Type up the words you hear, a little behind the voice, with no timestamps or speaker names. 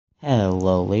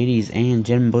Hello ladies and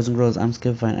gentlemen, boys and girls, I'm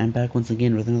Skipfine. I'm back once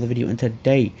again with another video, and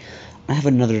today I have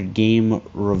another game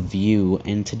review,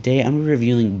 and today I'm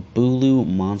reviewing Bulu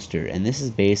Monster, and this is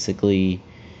basically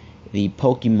the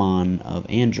Pokemon of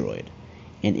Android,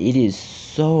 and it is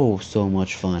so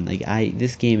much fun.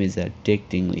 This game is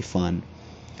addictingly fun.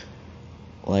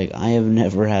 Like, I have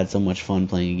never had so much fun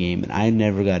playing a game, and I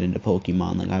never got into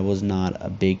Pokemon. Like, I was not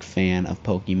a big fan of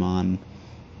Pokemon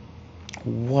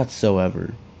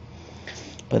whatsoever.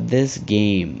 But this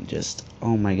game just,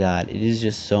 oh my god, it is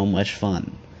just so much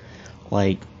fun.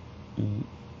 Like,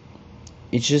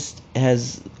 it just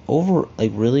has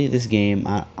really, this game,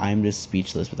 I'm just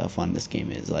speechless with how fun this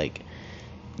game is. Like,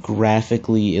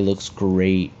 graphically, it looks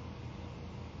great.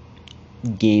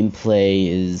 Gameplay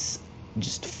is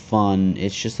just fun.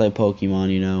 It's just like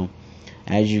Pokemon,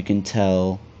 as you can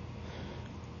tell.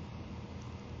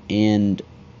 And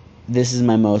this is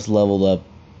my most leveled up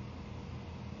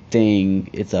thing.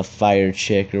 It's a fire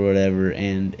chick or whatever,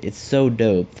 and it's so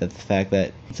dope that the fact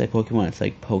that it's like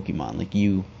Pokemon. Like,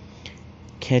 you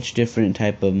catch different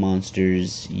type of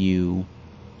monsters, you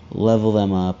level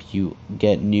them up, you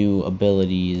get new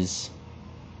abilities,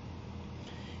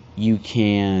 you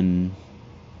can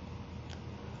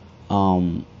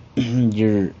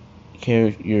your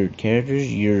characters, what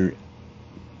do you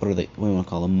want to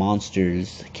call them,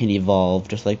 monsters can evolve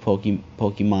just like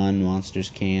Pokemon monsters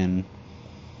can.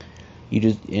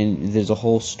 And there's a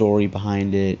whole story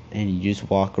behind it, and you just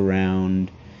walk around,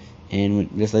 and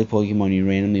just like Pokemon, you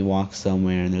randomly walk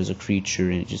somewhere and there's a creature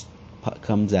and it just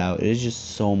comes out. It is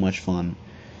just so much fun.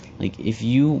 Like, if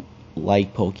you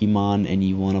like Pokemon and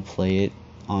you want to play it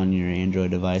on your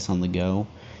Android device on the go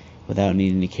without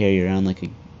needing to carry around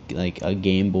like a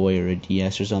Game Boy or a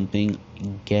DS or something,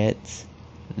 get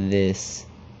this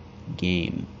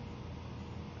game.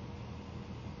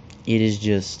 It is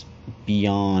just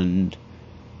beyond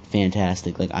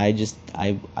fantastic. Like, I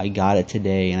got it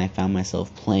today and I found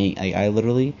myself playing. I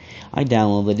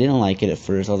downloaded it, didn't like it at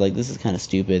first. I was like, this is kind of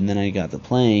stupid, and then I got to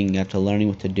playing, got to learning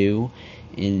what to do,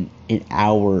 in an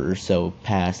hour or so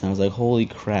passed, and I was like, holy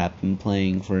crap, I'm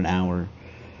playing for an hour.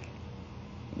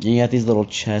 And you got these little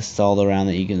chests all around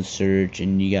that you can search,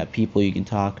 and you got people you can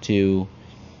talk to,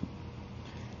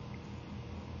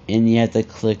 and you have to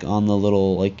click on the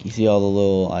little, like, you see all the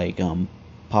little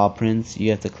paw prints. You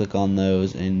have to click on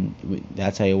those, and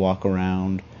that's how you walk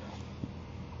around.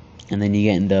 And then you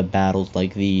get into battles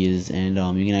like these, and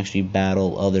you can actually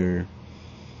battle other,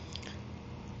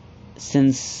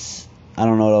 since I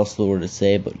don't know what else the word to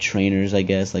say, but trainers, I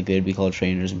guess, like they'd be called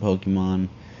trainers in Pokemon.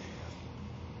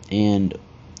 And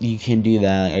you can do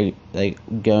that. Like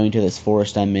going to this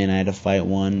forest I'm in, I had to fight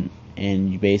one,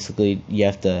 and you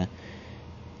have to.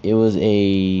 It was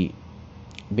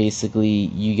basically,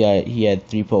 he had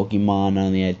 3 Pokemon, I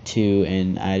only had 2,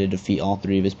 and I had to defeat all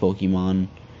 3 of his Pokemon,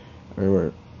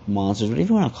 or monsters, whatever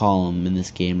you want to call them in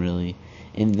this game, really.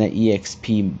 And the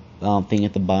EXP thing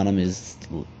at the bottom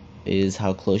is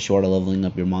how close you are to leveling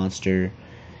up your monster,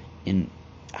 and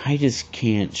I just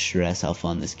can't stress how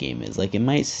fun this game is. Like, it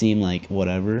might seem like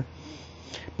whatever,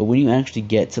 but when you actually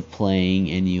get to playing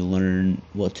and you learn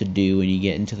what to do and you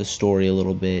get into the story a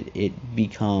little bit, it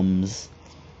becomes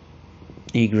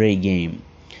a great game.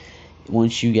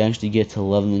 Once you actually get to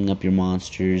leveling up your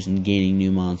monsters and gaining new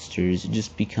monsters, it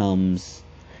just becomes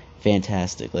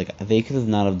fantastic. Like, they could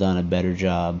not have done a better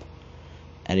job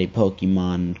at a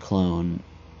Pokemon clone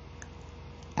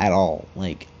at all.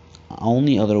 Like,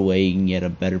 only other way you can get a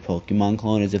better Pokemon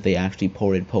clone is if they actually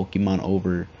ported Pokemon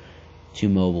over to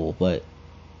mobile, but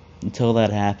until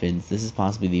that happens, this is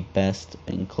possibly the best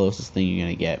and closest thing you're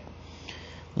gonna get.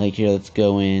 Like, here, let's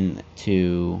go in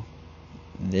to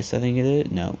this, I think it is.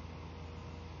 No,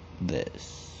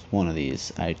 this one of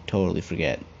these, I totally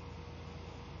forget.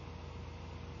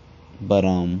 But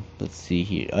let's see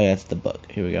here. Oh yeah, that's the book.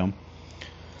 Here we go.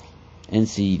 And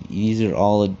see, these are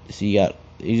all, so it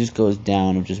just goes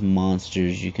down of just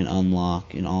monsters you can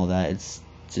unlock and all that. It's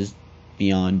just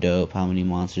beyond dope how many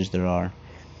monsters there are.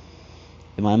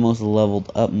 And my most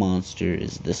leveled up monster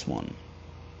is this one.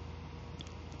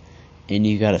 And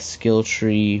you got a skill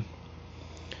tree.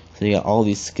 So you got all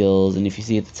these skills, and if you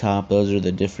see at the top, those are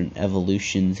the different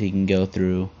evolutions he can go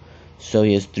through. So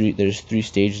there's 3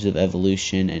 stages of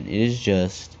evolution, and it is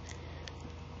just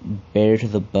bare to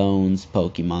the bones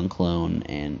Pokemon clone,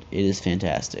 and it is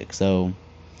fantastic. So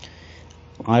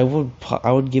I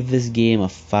would give this game a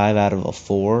 5 out of a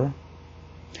 4,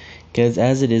 because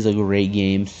as it is a great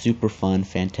game, super fun,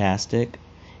 fantastic.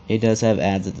 It does have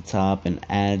ads at the top, and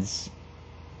ads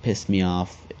piss me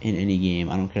off in any game.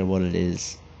 I don't care what it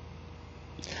is.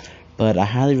 But I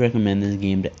highly recommend this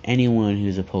game to anyone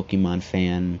who's a Pokemon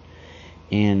fan.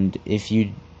 And if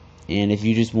you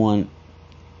just want,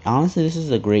 honestly, this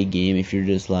is a great game if you're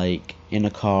just like in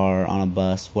a car, on a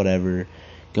bus, whatever,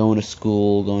 going to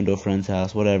school, going to a friend's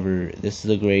house, whatever. This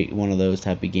is a great one of those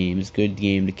type of games. Good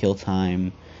game to kill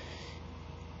time.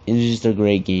 It's just a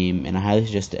great game, and I highly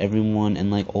suggest to everyone.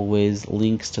 And like always,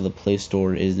 links to the Play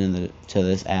Store to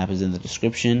this app is in the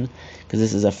description, because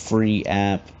this is a free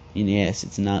app. And yes,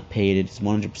 it's not paid. It's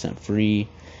 100% free.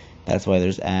 That's why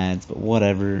there's ads, but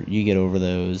whatever. You get over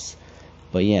those.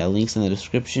 But yeah, links in the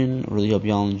description. Really hope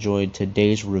y'all enjoyed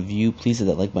today's review. Please hit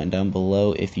that like button down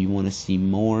below if you want to see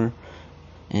more,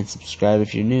 and subscribe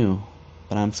if you're new.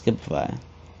 But I'm Skipify,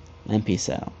 and peace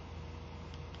out.